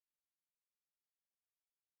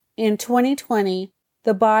In 2020,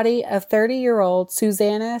 the body of 30-year-old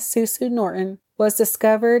Susanna Susu Norton was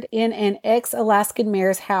discovered in an ex-Alaskan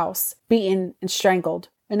mayor's house, beaten and strangled.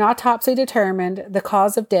 An autopsy determined the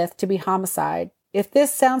cause of death to be homicide. If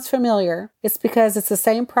this sounds familiar, it's because it's the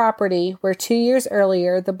same property where 2 years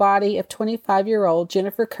earlier the body of 25-year-old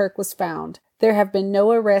Jennifer Kirk was found. There have been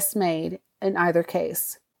no arrests made in either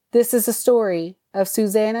case. This is the story of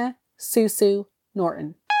Susanna Susu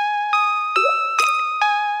Norton.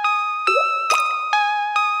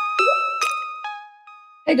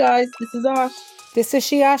 Hey guys, this is Ash. This is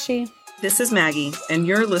Shiashi. This is Maggie, and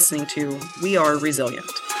you're listening to We Are Resilient.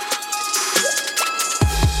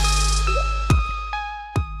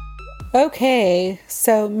 Okay,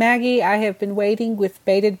 so Maggie, I have been waiting with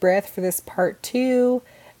bated breath for this part 2,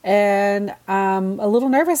 and I'm a little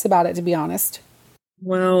nervous about it, to be honest.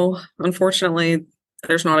 Well, unfortunately,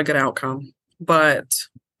 there's not a good outcome, but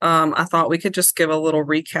I thought we could just give a little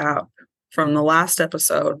recap from the last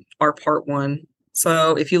episode, our part 1.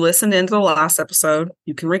 So if you listened into the last episode,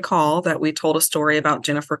 you can recall that we told a story about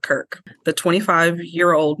Jennifer Kirk, the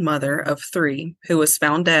 25-year-old mother of 3 who was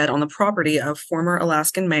found dead on the property of former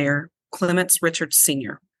Alaskan Mayor Clements Richards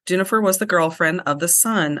Sr. Jennifer was the girlfriend of the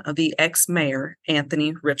son of the ex-mayor,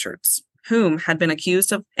 Anthony Richards, whom had been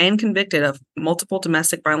accused of and convicted of multiple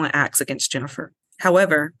domestic violent acts against Jennifer.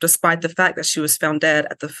 However, despite the fact that she was found dead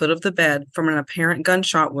at the foot of the bed from an apparent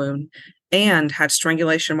gunshot wound and had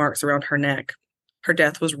strangulation marks around her neck, her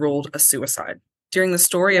death was ruled a suicide. During the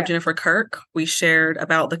story of Jennifer Kirk, we shared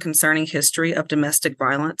about the concerning history of domestic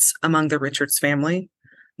violence among the Richards family,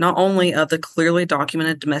 not only of the clearly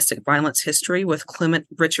documented domestic violence history with Clement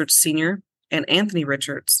Richards Sr. and Anthony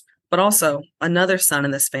Richards, but also another son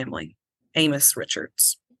in this family, Amos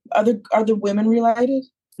Richards. Are the women related?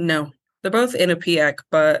 No, they're both Inupiaq,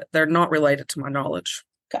 but they're not related to my knowledge.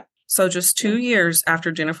 Okay. So just 2 years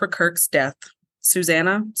after Jennifer Kirk's death,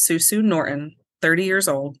 Susanna Susu Norton, 30 years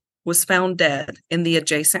old, was found dead in the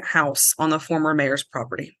adjacent house on the former mayor's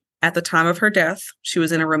property. At the time of her death, she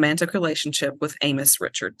was in a romantic relationship with Amos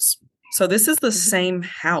Richards. So this is the same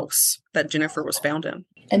house that Jennifer was found in.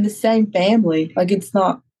 And the same family. Like, it's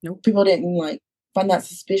not, Nope. People didn't, find that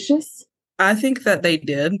suspicious? I think that they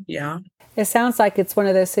did, yeah. It sounds like it's one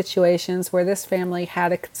of those situations where this family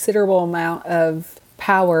had a considerable amount of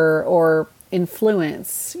power or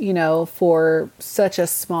influence, for such a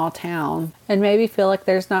small town, and maybe feel like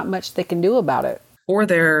there's not much they can do about it. Or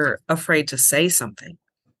they're afraid to say something.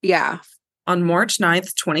 Yeah. On March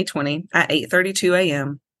 9th, 2020, at 8:32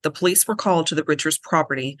 a.m., the police were called to the Richards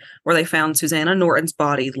property where they found Susanna Norton's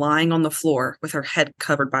body lying on the floor with her head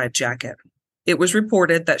covered by a jacket. It was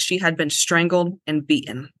reported that she had been strangled and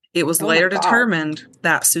beaten. It was later determined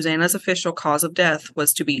that Susanna's official cause of death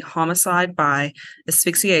was to be homicide by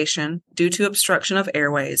asphyxiation due to obstruction of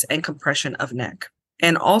airways and compression of neck,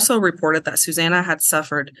 and also reported that Susanna had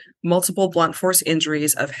suffered multiple blunt force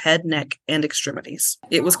injuries of head, neck, and extremities.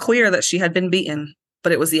 It was clear that she had been beaten,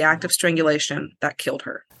 but it was the act of strangulation that killed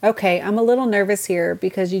her. Okay, I'm a little nervous here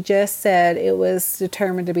because you just said it was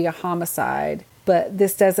determined to be a homicide, but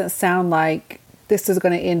this doesn't sound like this is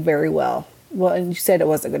going to end very well. Well, and you said it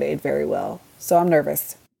wasn't going to end very well, so I'm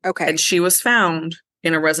nervous. Okay. And she was found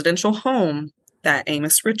in a residential home that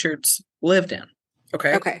Amos Richards lived in.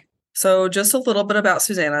 Okay. So just a little bit about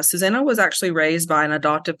Susanna. Susanna was actually raised by an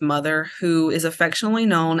adoptive mother who is affectionately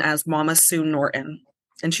known as Mama Sue Norton.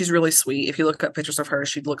 And she's really sweet. If you look up pictures of her,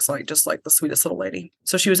 she looks like just like the sweetest little lady.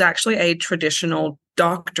 So she was actually a traditional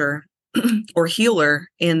doctor or healer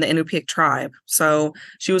in the Inupiaq tribe. So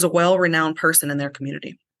she was a well-renowned person in their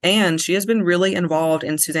community. And she has been really involved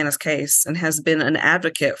in Susanna's case and has been an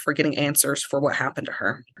advocate for getting answers for what happened to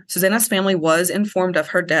her. Susanna's family was informed of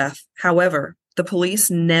her death. However, the police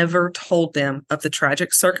never told them of the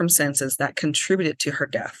tragic circumstances that contributed to her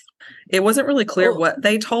death. It wasn't really clear what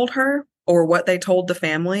they told her or what they told the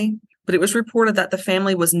family, but it was reported that the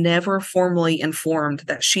family was never formally informed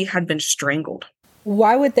that she had been strangled.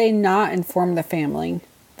 Why would they not inform the family?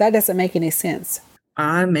 That doesn't make any sense.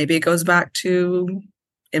 Maybe it goes back to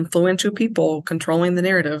influential people controlling the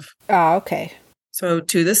narrative. Oh, okay. So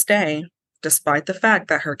to this day, despite the fact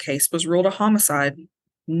that her case was ruled a homicide,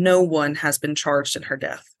 no one has been charged in her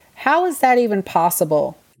death. How is that even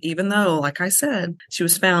possible? Even though, like I said, she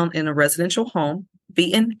was found in a residential home,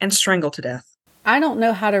 beaten and strangled to death. I don't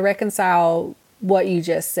know how to reconcile what you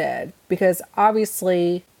just said, because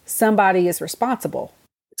obviously somebody is responsible.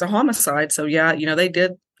 It's a homicide. So yeah, they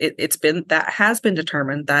did. That has been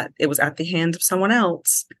determined that it was at the hands of someone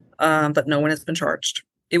else, but no one has been charged.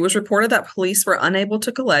 It was reported that police were unable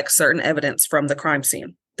to collect certain evidence from the crime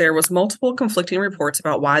scene. There was multiple conflicting reports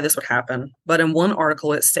about why this would happen, but in one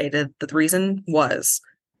article it stated that the reason was,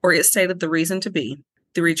 or it stated the reason to be,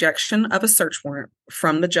 the rejection of a search warrant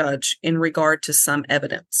from the judge in regard to some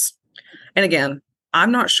evidence. And again,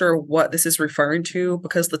 I'm not sure what this is referring to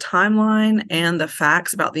because the timeline and the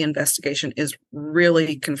facts about the investigation is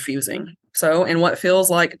really confusing. So, in what feels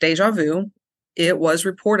like deja vu, it was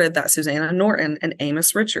reported that Susanna Norton and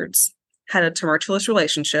Amos Richards had a tumultuous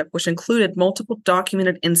relationship, which included multiple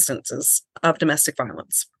documented instances of domestic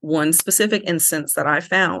violence. One specific instance that I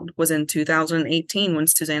found was in 2018 when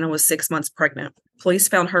Susanna was 6 months pregnant. Police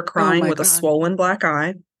found her crying with a swollen black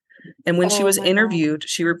eye. And when she was interviewed,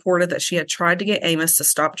 she reported that she had tried to get Amos to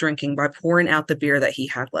stop drinking by pouring out the beer that he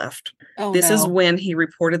had left. This is when he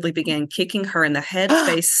reportedly began kicking her in the head,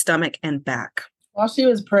 face, stomach, and back. While she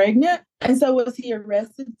was pregnant? And so was he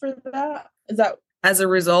arrested for that? Is that... As a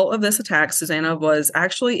result of this attack, Susanna was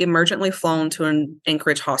actually emergently flown to an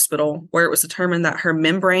Anchorage hospital where it was determined that her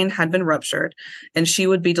membrane had been ruptured and she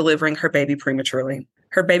would be delivering her baby prematurely.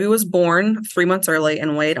 Her baby was born 3 months early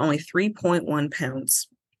and weighed only 3.1 pounds.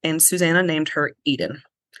 And Susanna named her Eden.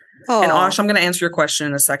 Oh. And Osh, I'm going to answer your question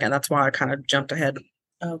in a second. That's why I kind of jumped ahead.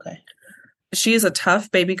 Okay. She is a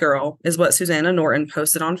tough baby girl, is what Susanna Norton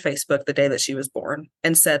posted on Facebook the day that she was born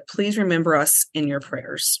and said, "Please remember us in your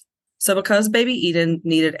prayers." So because baby Eden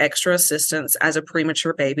needed extra assistance as a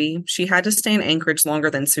premature baby, she had to stay in Anchorage longer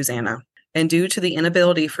than Susanna. And due to the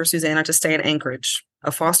inability for Susanna to stay in Anchorage,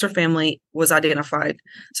 a foster family was identified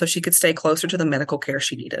so she could stay closer to the medical care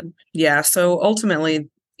she needed. Yeah, so ultimately,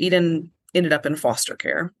 Eden ended up in foster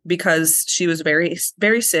care because she was very,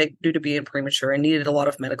 very sick due to being premature and needed a lot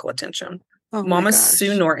of medical attention. Mama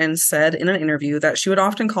Sue Norton said in an interview that she would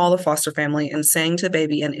often call the foster family and sang to the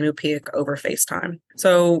baby in Inupiaq over FaceTime.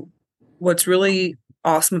 So what's really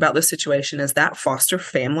awesome about this situation is that foster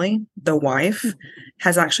family, the wife,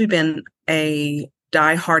 has actually been a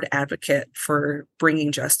diehard advocate for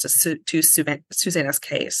bringing justice to Susanna's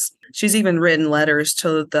case. She's even written letters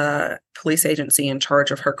to the police agency in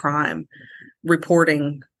charge of her crime,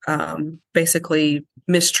 reporting basically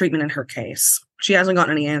mistreatment in her case. She hasn't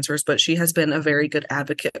gotten any answers, but she has been a very good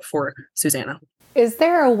advocate for Susanna. Is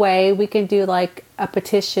there a way we can do like a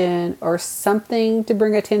petition or something to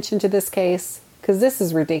bring attention to this case? Because this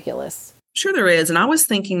is ridiculous. Sure there is. And I was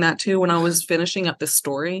thinking that too when I was finishing up this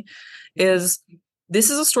story, is this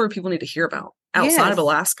is a story people need to hear about outside of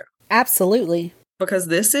Alaska. Absolutely. Because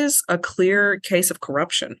this is a clear case of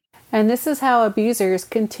corruption. And this is how abusers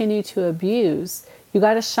continue to abuse. You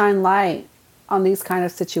got to shine light on these kind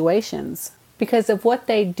of situations. Because if what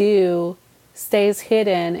they do stays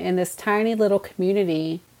hidden in this tiny little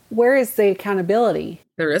community, where is the accountability?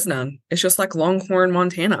 There is none. It's just like Longhorn,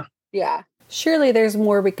 Montana. Yeah. Surely there's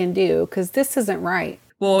more we can do because this isn't right.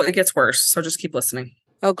 Well, it gets worse. So just keep listening.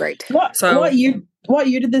 Oh, great. What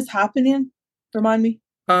year did this happen in? Remind me.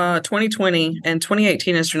 2020 and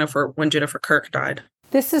 2018 is when Jennifer Kirk died.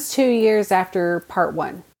 This is 2 years after part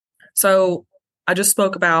 1. So I just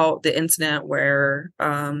spoke about the incident where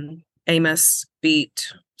Amos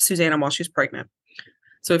beat Susanna while she was pregnant.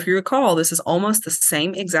 So if you recall, this is almost the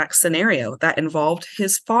same exact scenario that involved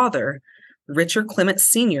his father, Richard Clement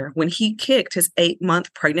Sr., when he kicked his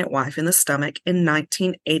 8-month pregnant wife in the stomach in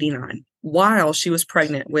 1989 while she was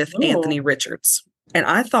pregnant with Anthony Richards. And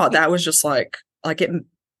I thought that was just like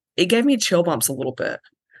it gave me chill bumps a little bit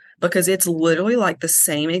because it's literally like the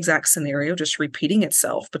same exact scenario just repeating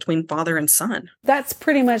itself between father and son. That's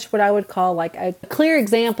pretty much what I would call like a clear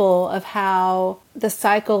example of how the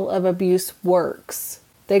cycle of abuse works.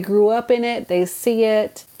 They grew up in it, they see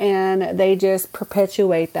it, and they just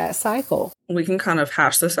perpetuate that cycle. We can kind of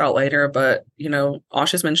hash this out later, but,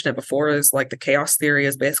 Osh has mentioned it before, is like the chaos theory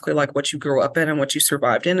is basically like what you grew up in and what you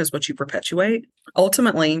survived in is what you perpetuate.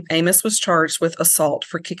 Ultimately, Amos was charged with assault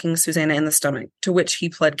for kicking Susanna in the stomach, to which he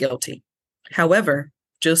pled guilty. However,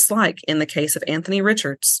 just like in the case of Anthony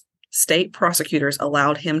Richards, state prosecutors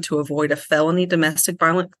allowed him to avoid a felony of domestic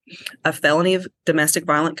violent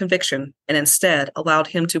conviction and instead allowed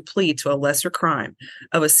him to plead to a lesser crime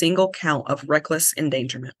of a single count of reckless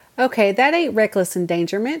endangerment. Okay, that ain't reckless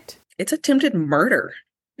endangerment. It's attempted murder.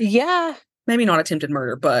 Yeah. Maybe not attempted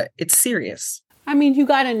murder, but it's serious. I mean, you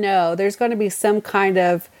got to know there's going to be some kind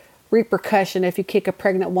of repercussion if you kick a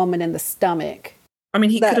pregnant woman in the stomach. I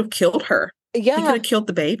mean, he could have killed her. Yeah. He could have killed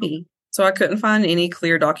the baby. So I couldn't find any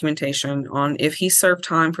clear documentation on if he served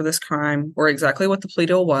time for this crime or exactly what the plea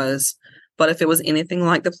deal was. But if it was anything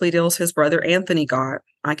like the plea deals his brother Anthony got,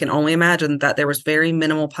 I can only imagine that there was very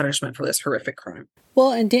minimal punishment for this horrific crime.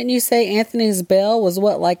 Well, and didn't you say Anthony's bail was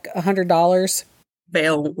what, like $100?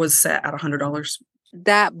 Bail was set at $100.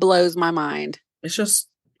 That blows my mind. It's just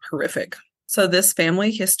horrific. So this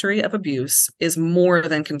family history of abuse is more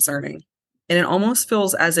than concerning. And it almost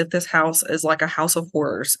feels as if this house is like a house of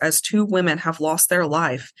horrors, as two women have lost their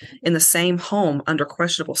life in the same home under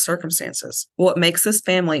questionable circumstances. What makes this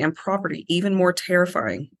family and property even more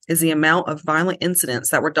terrifying is the amount of violent incidents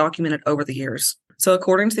that were documented over the years. So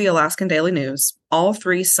according to the Alaskan Daily News, all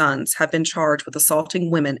three sons have been charged with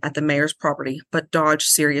assaulting women at the mayor's property, but dodged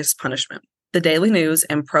serious punishment. The Daily News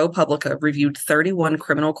and ProPublica reviewed 31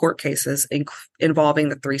 criminal court cases involving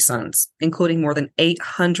the three sons, including more than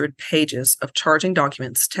 800 pages of charging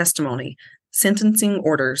documents, testimony, sentencing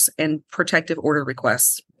orders, and protective order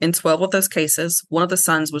requests. In 12 of those cases, one of the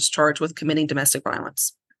sons was charged with committing domestic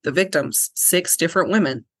violence. The victims, 6 different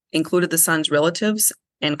women, included the sons' relatives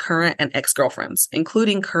and current and ex-girlfriends,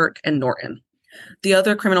 including Kirk and Norton. The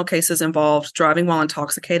other criminal cases involved driving while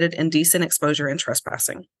intoxicated, indecent exposure, and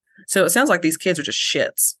trespassing. So it sounds like these kids are just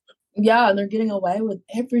shits. Yeah, and they're getting away with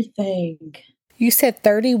everything. You said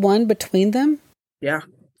 31 between them? Yeah.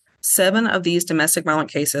 7 of these domestic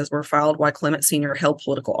violent cases were filed while Clement Sr. held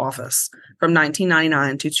political office from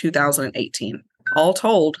 1999 to 2018. All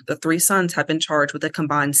told, the three sons have been charged with a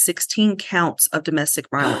combined 16 counts of domestic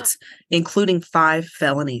violence, including 5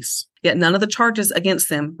 felonies. Yet none of the charges against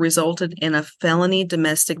them resulted in a felony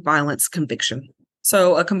domestic violence conviction.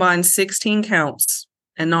 So a combined 16 counts,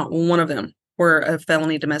 and not one of them were a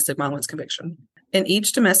felony domestic violence conviction. In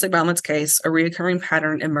each domestic violence case, a recurring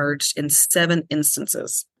pattern emerged in 7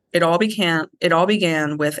 instances. It all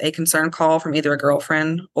began with a concerned call from either a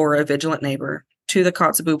girlfriend or a vigilant neighbor to the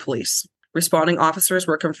Kotzebue police. Responding officers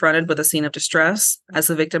were confronted with a scene of distress as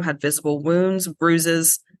the victim had visible wounds,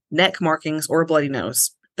 bruises, neck markings, or a bloody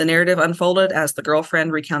nose. The narrative unfolded as the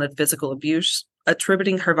girlfriend recounted physical abuse,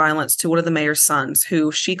 attributing her violence to one of the mayor's sons, who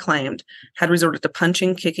she claimed had resorted to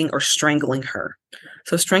punching, kicking, or strangling her.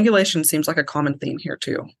 So strangulation seems like a common theme here,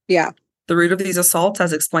 too. Yeah. The root of these assaults,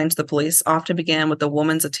 as explained to the police, often began with the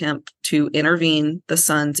woman's attempt to intervene the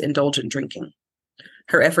son's indulgent drinking,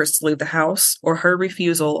 her efforts to leave the house, or her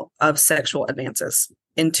refusal of sexual advances.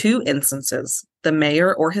 In 2 instances, the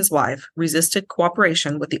mayor or his wife resisted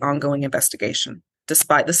cooperation with the ongoing investigation.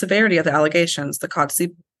 Despite the severity of the allegations, the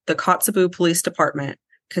Kotzebue Police Department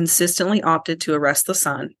consistently opted to arrest the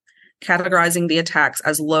son, categorizing the attacks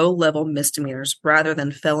as low-level misdemeanors rather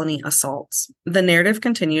than felony assaults. The narrative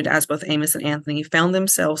continued as both Amos and Anthony found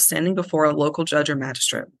themselves standing before a local judge or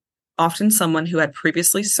magistrate, often someone who had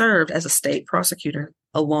previously served as a state prosecutor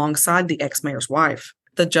alongside the ex-mayor's wife.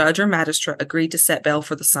 The judge or magistrate agreed to set bail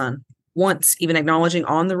for the son, once even acknowledging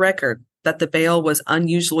on the record that the bail was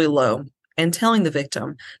unusually low, and telling the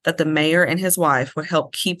victim that the mayor and his wife would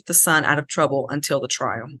help keep the son out of trouble until the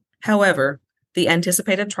trial. However, the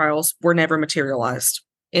anticipated trials were never materialized.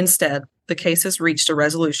 Instead, the cases reached a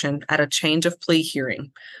resolution at a change of plea hearing,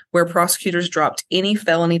 where prosecutors dropped any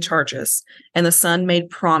felony charges, and the son made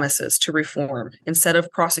promises to reform instead of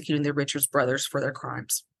prosecuting the Richards brothers for their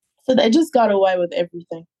crimes. So they just got away with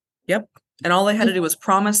everything. Yep. And all they had to do was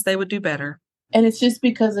promise they would do better. And it's just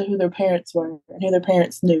because of who their parents were and who their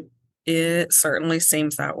parents knew. It certainly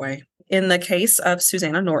seems that way. In the case of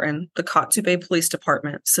Susanna Norton, the Kotzebue Police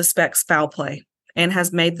Department suspects foul play and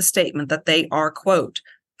has made the statement that they are, quote,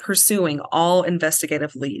 pursuing all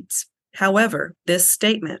investigative leads. However, this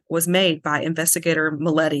statement was made by investigator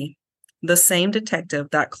Maletti, the same detective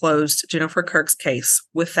that closed Jennifer Kirk's case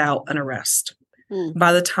without an arrest.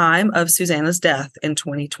 By the time of Susanna's death in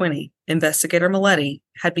 2020, investigator Maletti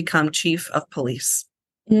had become chief of police.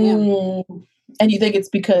 And you think it's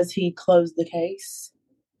because he closed the case?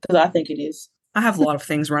 Because I think it is. I have a lot of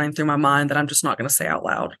things running through my mind that I'm just not going to say out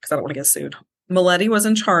loud because I don't want to get sued. Maletti was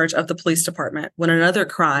in charge of the police department when another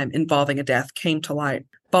crime involving a death came to light.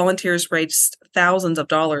 Volunteers raised thousands of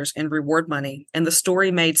dollars in reward money, and the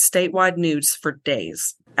story made statewide news for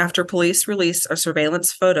days. After police released a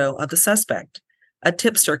surveillance photo of the suspect, a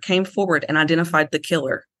tipster came forward and identified the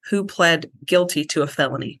killer, who pled guilty to a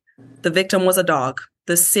felony. The victim was a dog,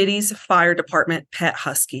 the city's fire department pet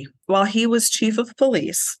husky. While he was chief of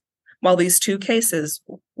police, while these 2 cases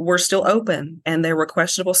were still open and there were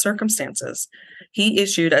questionable circumstances, he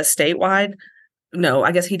issued a statewide, no,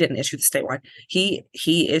 I guess he didn't issue the statewide.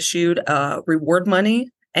 He issued reward money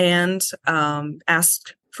and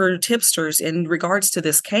asked for tipsters in regards to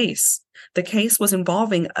this case. The case was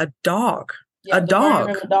involving a dog. Yeah, a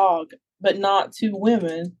dog. A dog, but not 2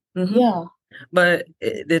 women. Mm-hmm. Yeah. But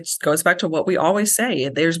it goes back to what we always say.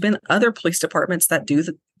 There's been other police departments that do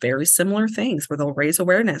the very similar things where they'll raise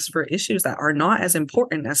awareness for issues that are not as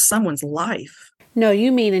important as someone's life. No,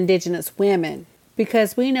 you mean Indigenous women.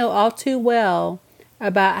 Because we know all too well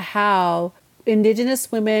about how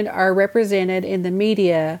Indigenous women are represented in the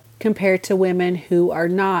media compared to women who are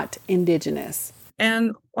not Indigenous.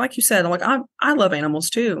 And like you said, like I love animals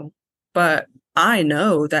too, but I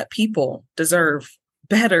know that people deserve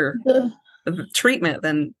better treatment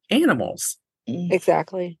than animals.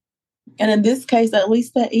 Exactly. And in this case, at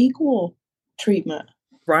least that equal treatment.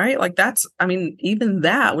 Right? Like even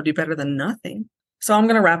that would be better than nothing. So I'm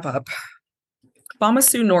going to wrap up. Mama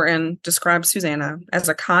Sue Norton describes Susanna as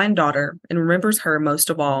a kind daughter and remembers her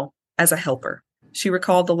most of all as a helper. She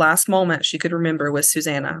recalled the last moment she could remember with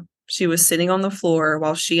Susanna. She was sitting on the floor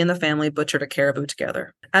while she and the family butchered a caribou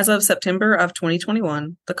together. As of September of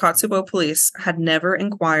 2021, the Kotzebue police had never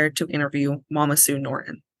inquired to interview Mama Sue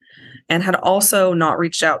Norton and had also not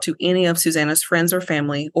reached out to any of Susanna's friends or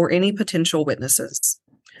family or any potential witnesses,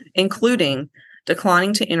 including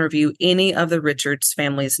declining to interview any of the Richards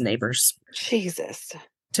family's neighbors. Jesus.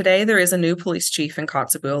 Today, there is a new police chief in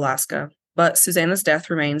Kotzebue, Alaska, but Susanna's death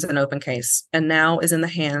remains an open case and now is in the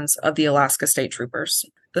hands of the Alaska State Troopers.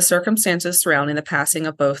 The circumstances surrounding the passing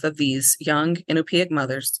of both of these young Inupiaq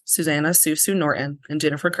mothers, Susanna Susu Norton and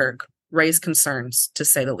Jennifer Kirk, raise concerns, to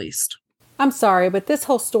say the least. I'm sorry, but this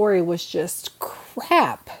whole story was just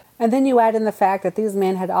crap. And then you add in the fact that these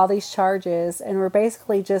men had all these charges and were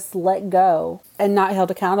basically just let go and not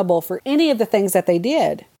held accountable for any of the things that they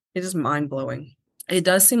did. It is mind-blowing. It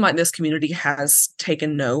does seem like this community has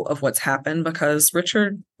taken note of what's happened because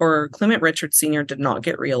Clement Richards Sr. did not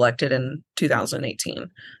get reelected in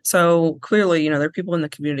 2018. So clearly, there are people in the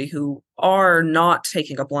community who are not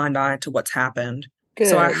taking a blind eye to what's happened. Good.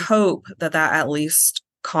 So I hope that at least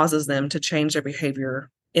causes them to change their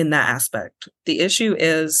behavior in that aspect. The issue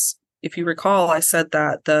is, if you recall, I said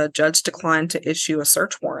that the judge declined to issue a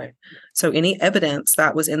search warrant. So any evidence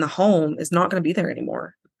that was in the home is not going to be there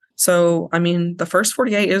anymore. So, the first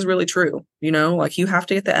 48 is really true. Like you have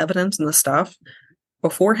to get the evidence and the stuff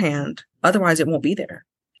beforehand. Otherwise, it won't be there.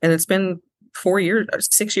 And it's been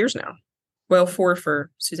 6 years now. Well, 4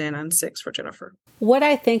 for Susanna and 6 for Jennifer. What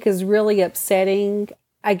I think is really upsetting,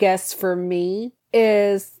 I guess, for me,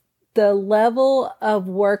 is the level of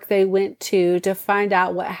work they went to find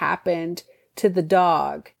out what happened to the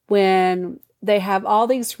dog when they have all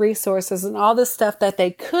these resources and all this stuff that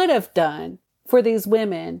they could have done for these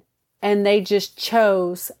women, and they just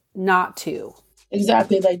chose not to.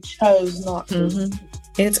 Exactly. They chose not to. Mm-hmm.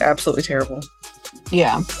 It's absolutely terrible.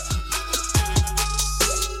 Yeah.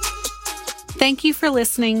 Thank you for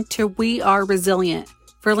listening to We Are Resilient.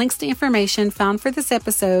 For links to information found for this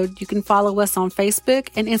episode, you can follow us on Facebook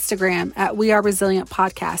and Instagram at We Are Resilient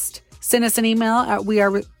Podcast. Send us an email at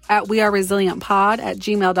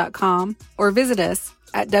weareresilientpod@gmail.com or visit us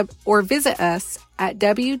at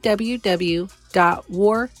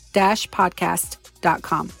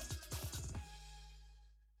www.war-podcast.com.